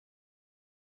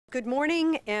Good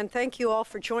morning, and thank you all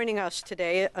for joining us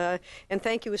today, and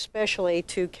thank you especially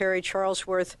to Carie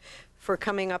Charlesworth for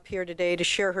coming up here today to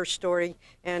share her story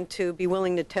and to be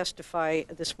willing to testify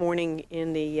this morning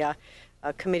in the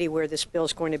committee where this bill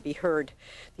is going to be heard.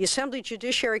 The Assembly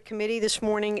Judiciary Committee this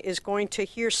morning is going to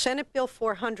hear Senate Bill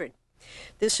 400.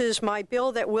 This is my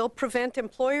bill that will prevent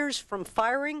employers from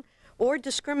firing or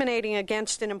discriminating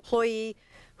against an employee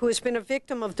who has been a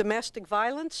victim of domestic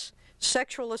violence,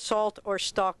 sexual assault, or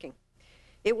stalking.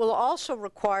 It will also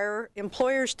require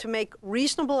employers to make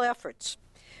reasonable efforts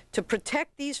to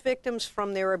protect these victims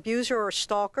from their abuser or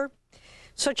stalker,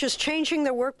 such as changing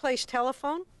their workplace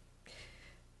telephone,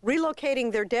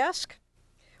 relocating their desk,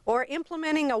 or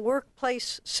implementing a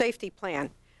workplace safety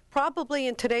plan. Probably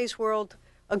in today's world,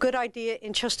 a good idea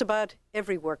in just about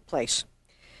every workplace.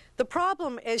 The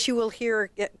problem, as you will hear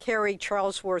Carie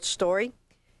Charlesworth's story,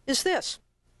 is this.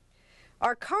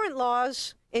 Our current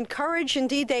laws encourage,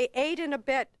 indeed they aid and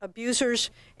abet abusers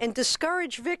and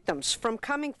discourage victims from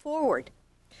coming forward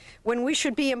when we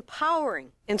should be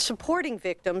empowering and supporting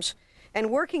victims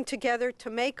and working together to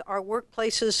make our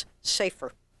workplaces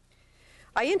safer.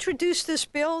 I introduced this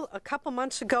bill a couple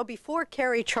months ago before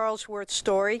Carie Charlesworth's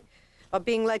story of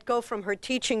being let go from her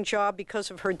teaching job because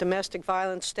of her domestic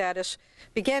violence status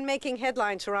began making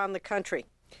headlines around the country.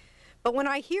 But when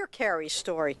I hear Carrie's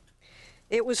story,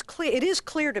 it is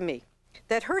clear to me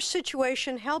that her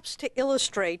situation helps to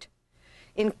illustrate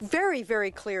in very,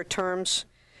 very clear terms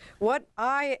what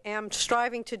I am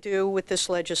striving to do with this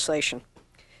legislation.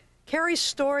 Carrie's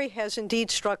story has indeed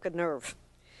struck a nerve,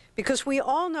 because we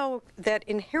all know that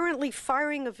inherently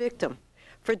firing a victim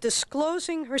for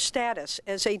disclosing her status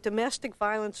as a domestic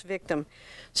violence victim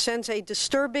sends a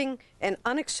disturbing and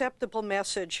unacceptable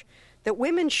message that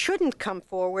women shouldn't come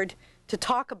forward to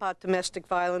talk about domestic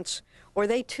violence, or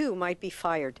they too might be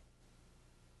fired.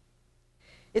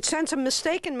 It sends a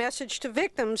mistaken message to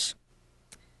victims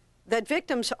that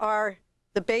victims are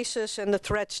the basis and the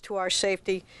threats to our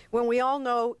safety, when we all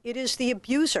know it is the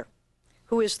abuser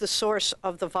who is the source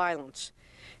of the violence.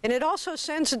 And it also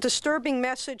sends a disturbing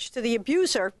message to the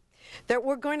abuser that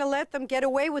we're going to let them get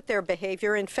away with their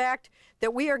behavior. In fact,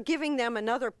 that we are giving them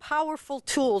another powerful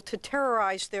tool to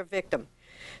terrorize their victim.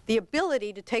 The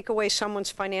ability to take away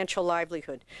someone's financial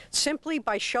livelihood simply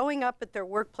by showing up at their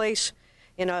workplace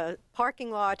in a parking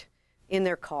lot in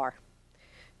their car.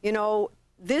 You know,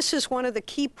 this is one of the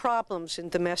key problems in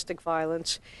domestic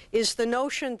violence, is the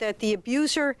notion that the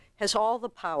abuser has all the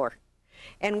power.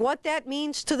 And what that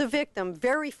means to the victim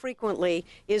very frequently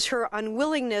is her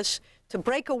unwillingness to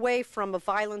break away from a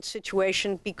violent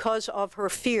situation because of her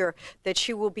fear that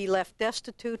she will be left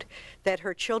destitute, that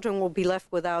her children will be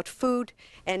left without food,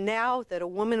 and now that a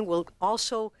woman will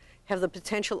also have the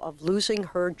potential of losing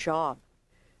her job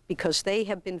because they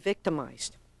have been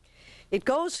victimized. It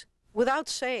goes without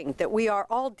saying that we are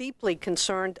all deeply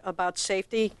concerned about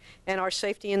safety and our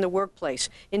safety in the workplace.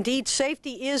 Indeed,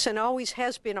 safety is and always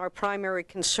has been our primary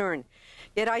concern.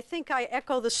 Yet I think I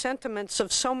echo the sentiments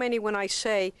of so many when I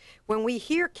say, when we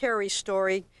hear Carrie's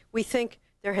story, we think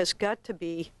there has got to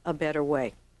be a better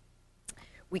way.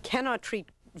 We cannot treat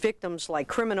victims like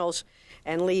criminals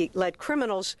and let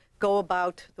criminals go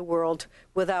about the world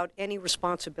without any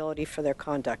responsibility for their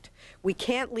conduct. We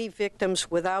can't leave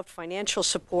victims without financial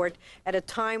support at a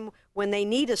time when they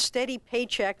need a steady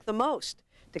paycheck the most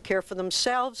to care for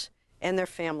themselves and their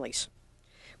families.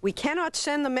 We cannot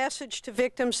send the message to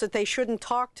victims that they shouldn't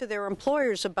talk to their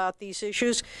employers about these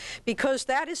issues, because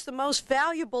that is the most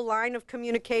valuable line of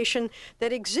communication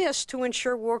that exists to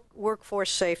ensure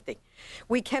workforce safety.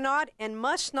 We cannot and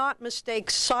must not mistake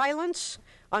silence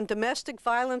on domestic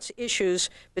violence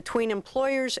issues between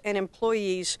employers and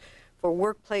employees for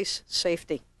workplace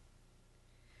safety.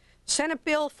 Senate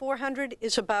Bill 400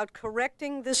 is about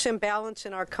correcting this imbalance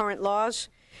in our current laws.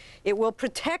 It will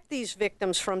protect these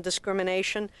victims from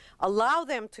discrimination, allow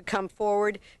them to come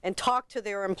forward and talk to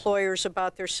their employers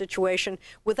about their situation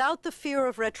without the fear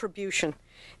of retribution.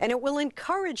 And it will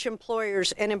encourage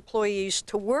employers and employees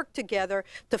to work together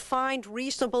to find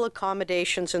reasonable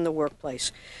accommodations in the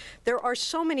workplace. There are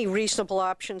so many reasonable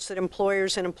options that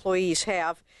employers and employees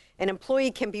have. An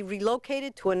employee can be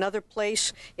relocated to another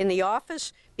place in the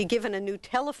office, be given a new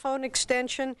telephone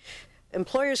extension.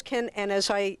 Employers can, and as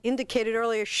I indicated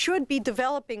earlier, should be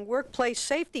developing workplace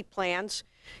safety plans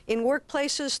in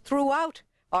workplaces throughout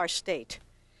our state.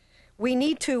 We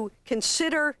need to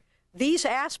consider these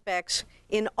aspects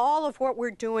in all of what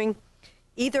we're doing,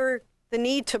 either the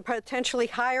need to potentially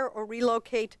hire or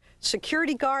relocate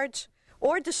security guards,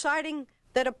 or deciding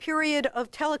that a period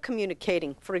of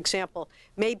telecommunicating, for example,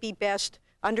 may be best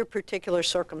under particular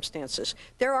circumstances.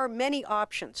 There are many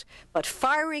options, but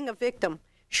firing a victim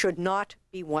should not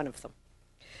be one of them.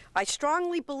 I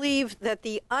strongly believe that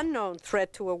the unknown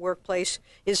threat to a workplace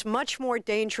is much more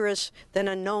dangerous than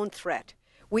a known threat.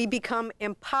 We become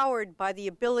empowered by the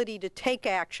ability to take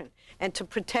action and to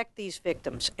protect these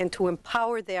victims and to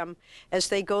empower them as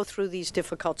they go through these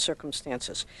difficult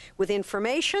circumstances. With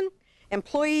information,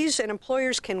 employees and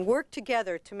employers can work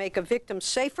together to make a victim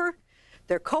safer,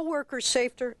 their coworkers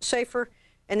safer,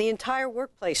 and the entire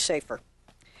workplace safer.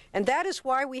 And that is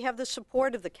why we have the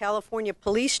support of the California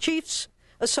Police Chiefs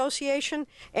Association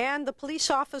and the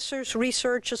Police Officers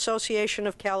Research Association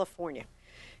of California.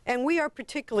 And we are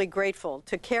particularly grateful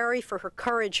to Carie for her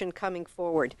courage in coming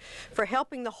forward, for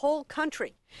helping the whole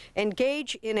country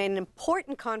engage in an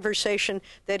important conversation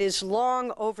that is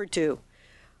long overdue.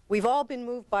 We've all been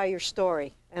moved by your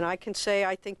story, and I can say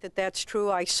I think that that's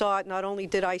true. I saw it, not only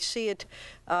did I see it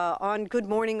on Good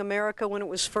Morning America when it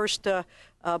was first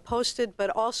posted, but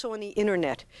also on the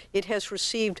internet. It has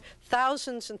received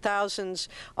thousands and thousands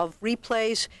of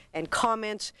replays and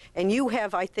comments, and you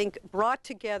have, I think, brought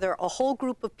together a whole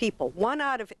group of people. 1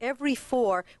 out of every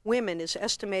 4 women is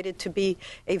estimated to be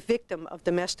a victim of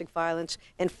domestic violence,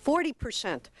 and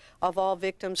 40% of all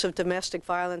victims of domestic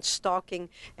violence, stalking,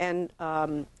 and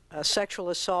sexual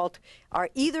assault are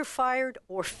either fired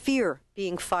or fear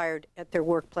being fired at their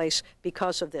workplace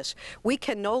because of this. We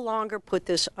can no longer put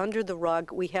this under the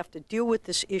rug. We have to deal with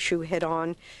this issue head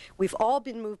on. We've all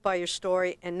been moved by your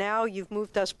story, and now you've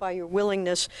moved us by your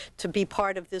willingness to be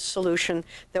part of this solution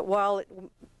that, while it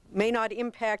may not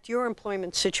impact your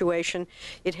employment situation,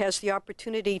 it has the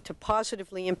opportunity to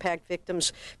positively impact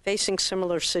victims facing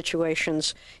similar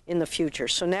situations in the future.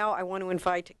 So now I want to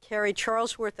invite Carie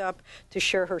Charlesworth up to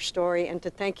share her story and to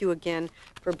thank you again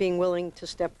for being willing to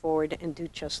step forward and do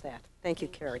just that. Thank you,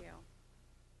 Carie.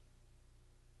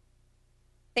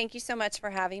 Thank you so much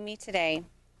for having me today.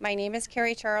 My name is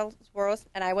Carie Charlesworth,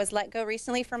 and I was let go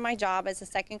recently from my job as a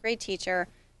second grade teacher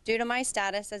due to my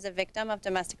status as a victim of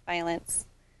domestic violence.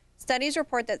 Studies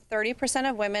report that 30%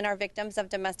 of women are victims of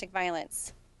domestic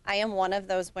violence. I am one of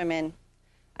those women.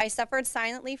 I suffered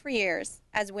silently for years,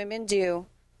 as women do,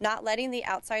 not letting the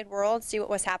outside world see what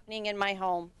was happening in my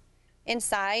home.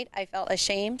 Inside, I felt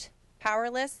ashamed,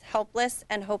 powerless, helpless,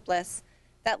 and hopeless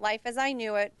that life as I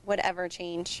knew it would ever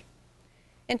change.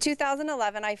 In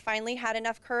 2011, I finally had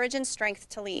enough courage and strength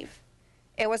to leave.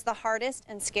 It was the hardest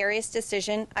and scariest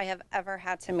decision I have ever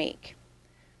had to make.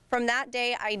 From that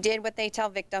day, I did what they tell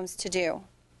victims to do.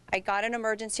 I got an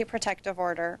emergency protective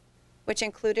order, which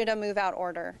included a move-out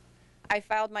order. I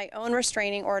filed my own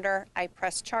restraining order, I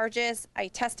pressed charges, I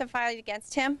testified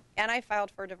against him, and I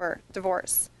filed for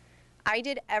divorce. I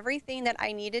did everything that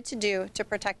I needed to do to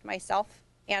protect myself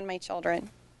and my children.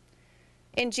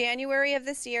 In January of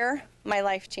this year, my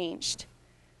life changed.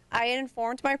 I had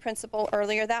informed my principal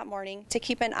earlier that morning to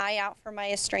keep an eye out for my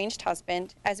estranged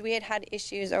husband, as we had had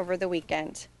issues over the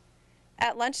weekend.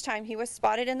 At lunchtime, he was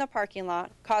spotted in the parking lot,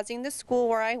 causing the school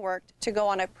where I worked to go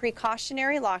on a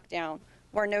precautionary lockdown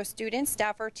where no student,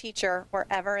 staff, or teacher were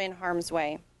ever in harm's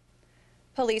way.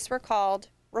 Police were called,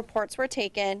 reports were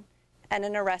taken, and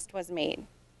an arrest was made.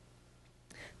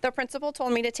 The principal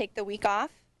told me to take the week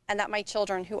off and that my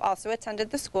children, who also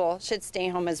attended the school, should stay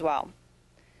home as well.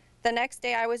 The next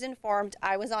day, I was informed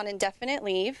I was on indefinite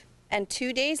leave, and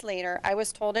 2 days later, I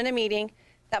was told in a meeting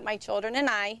that my children and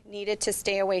I needed to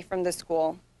stay away from the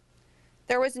school.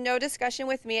 There was no discussion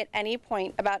with me at any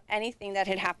point about anything that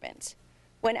had happened.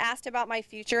 When asked about my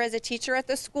future as a teacher at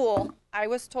the school, I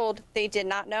was told they did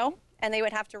not know and they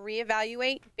would have to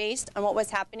reevaluate based on what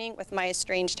was happening with my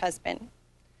estranged husband.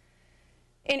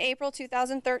 In April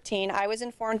 2013, I was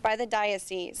informed by the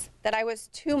diocese that I was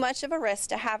too much of a risk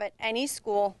to have at any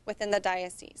school within the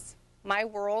diocese. My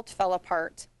world fell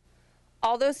apart.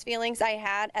 All those feelings I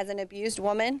had as an abused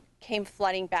woman came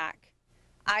flooding back.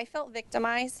 I felt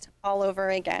victimized all over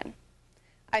again.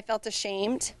 I felt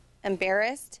ashamed,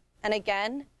 embarrassed, and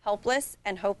again, helpless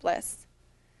and hopeless.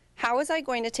 How was I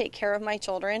going to take care of my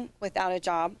children without a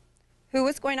job? Who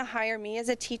was going to hire me as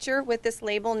a teacher with this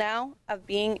label now of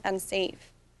being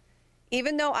unsafe?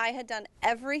 Even though I had done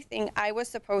everything I was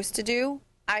supposed to do,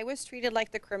 I was treated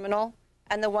like the criminal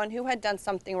and the one who had done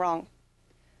something wrong.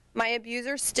 My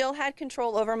abuser still had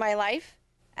control over my life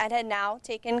and had now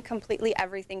taken completely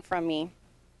everything from me.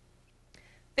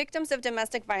 Victims of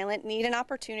domestic violence need an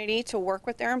opportunity to work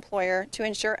with their employer to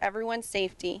ensure everyone's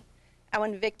safety. And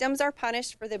when victims are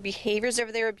punished for the behaviors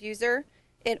of their abuser,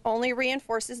 it only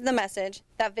reinforces the message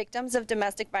that victims of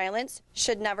domestic violence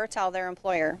should never tell their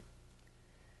employer.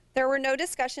 There were no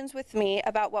discussions with me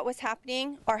about what was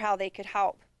happening or how they could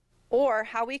help. or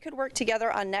how we could work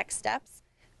together on next steps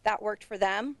that worked for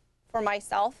them, for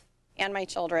myself, and my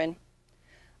children.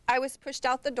 I was pushed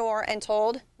out the door and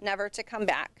told never to come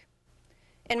back.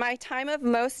 In my time of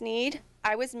most need,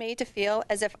 I was made to feel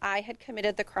as if I had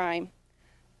committed the crime.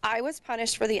 I was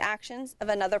punished for the actions of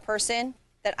another person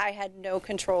that I had no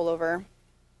control over.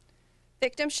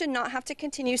 Victims should not have to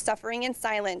continue suffering in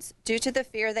silence due to the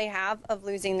fear they have of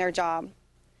losing their job.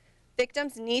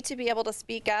 Victims need to be able to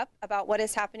speak up about what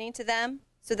is happening to them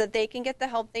so that they can get the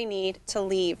help they need to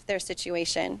leave their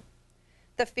situation.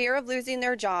 The fear of losing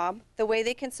their job, the way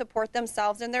they can support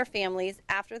themselves and their families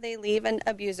after they leave an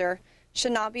abuser,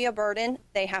 should not be a burden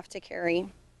they have to carry.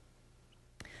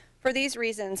 For these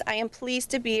reasons, I am pleased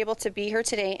to be able to be here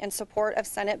today in support of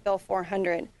Senate Bill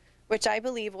 400, which I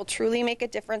believe will truly make a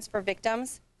difference for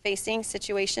victims facing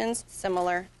situations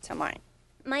similar to mine.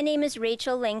 My name is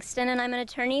Rachel Langston, and I'm an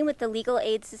attorney with the Legal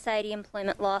Aid Society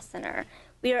Employment Law Center.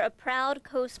 We are a proud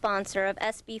co-sponsor of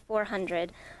SB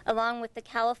 400, along with the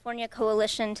California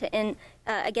Coalition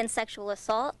Against Sexual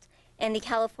Assault and the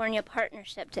California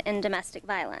Partnership to End Domestic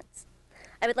Violence.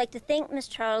 I would like to thank Ms.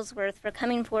 Charlesworth for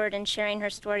coming forward and sharing her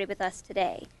story with us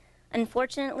today.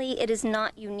 Unfortunately, it is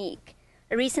not unique.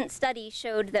 A recent study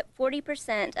showed that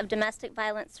 40% of domestic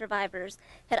violence survivors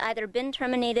had either been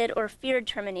terminated or feared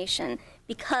termination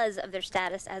because of their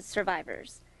status as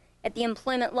survivors. At the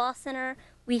Employment Law Center,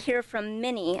 we hear from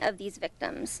many of these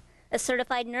victims. A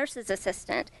certified nurse's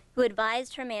assistant who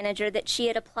advised her manager that she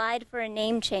had applied for a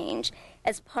name change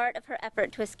as part of her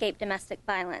effort to escape domestic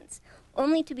violence,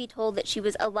 only to be told that she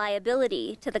was a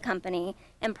liability to the company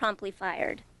and promptly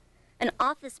fired. An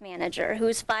office manager who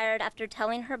was fired after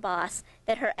telling her boss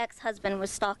that her ex-husband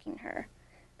was stalking her.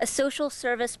 A social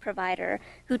service provider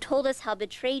who told us how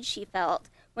betrayed she felt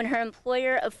when her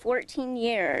employer of 14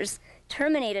 years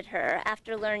terminated her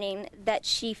after learning that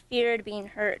she feared being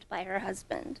hurt by her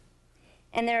husband.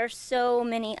 And there are so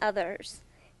many others.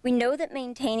 We know that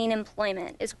maintaining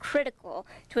employment is critical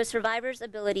to a survivor's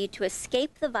ability to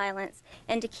escape the violence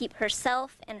and to keep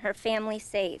herself and her family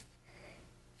safe.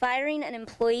 Firing an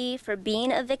employee for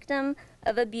being a victim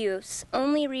of abuse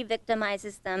only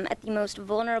re-victimizes them at the most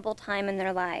vulnerable time in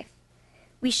their life.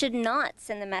 We should not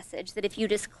send the message that if you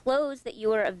disclose that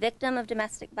you are a victim of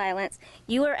domestic violence,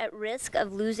 you are at risk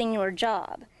of losing your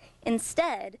job.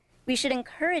 Instead, we should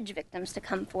encourage victims to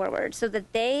come forward so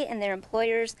that they and their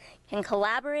employers can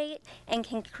collaborate and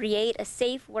can create a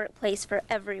safe workplace for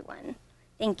everyone.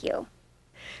 Thank you.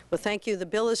 Well, thank you. The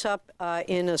bill is up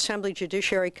in Assembly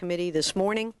Judiciary Committee this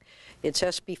morning. It's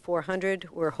SB 400.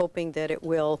 We're hoping that it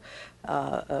will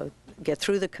get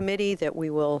through the committee, that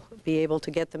we will be able to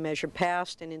get the measure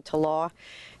passed and into law.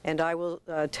 And I will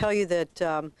tell you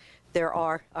that there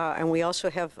are, and we also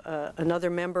have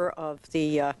another member of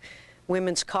the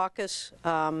Women's Caucus.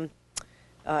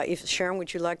 If Sharon,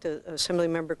 would you like to,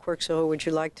 Assemblymember Quirk-Silva, would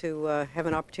you like to have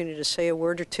an opportunity to say a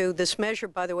word or two? This measure,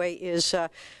 by the way, is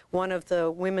one of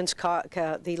the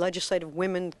the Legislative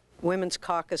Women's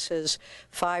Caucus's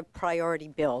 5 priority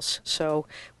bills. So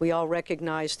we all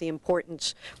recognize the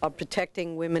importance of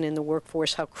protecting women in the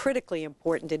workforce, how critically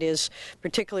important it is,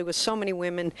 particularly with so many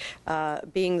women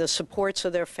being the supports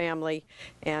of their family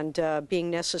and being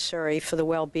necessary for the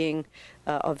well-being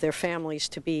of their families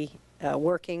to be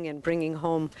working and bringing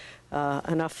home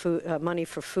enough food, money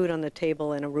for food on the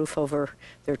table and a roof over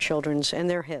their children's and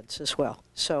their heads as well.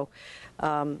 So,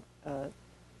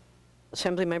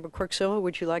 Assemblymember Quirk-Silva,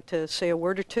 would you like to say a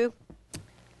word or two?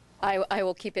 I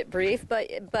will keep it brief,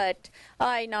 but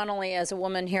I, not only as a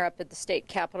woman here up at the state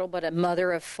capitol, but a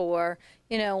mother of 4,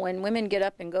 you know, when women get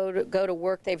up and go to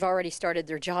work, they've already started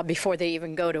their job before they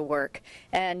even go to work,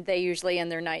 and they usually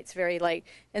end their nights very late.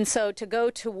 And so to go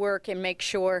to work and make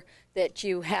sure that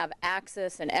you have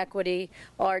access and equity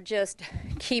are just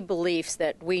key beliefs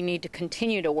that we need to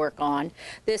continue to work on.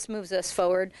 This moves us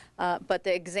forward, but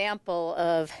the example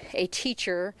of a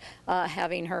teacher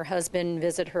having her husband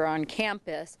visit her on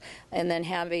campus and then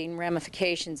having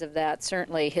ramifications of that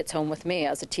certainly hits home with me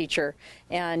as a teacher.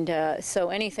 And so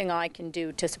anything I can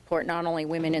do to support not only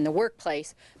women in the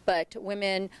workplace, but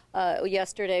women,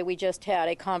 yesterday we just had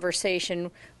a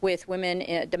conversation with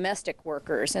women, domestic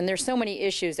workers, and there's so many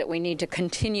issues that we need to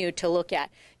continue to look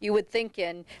at. You would think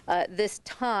in this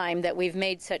time that we've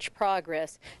made such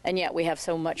progress, and yet we have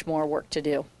so much more work to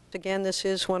do. Again, this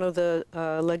is one of the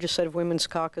Legislative Women's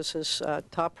Caucus's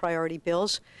top priority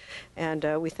bills, and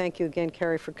we thank you again,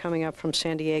 Carie, for coming up from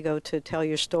San Diego to tell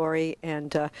your story,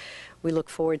 and we look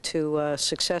forward to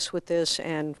success with this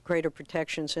and greater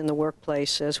protections in the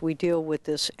workplace as we deal with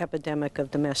this epidemic of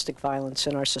domestic violence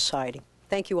in our society.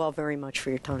 Thank you all very much for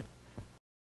your time.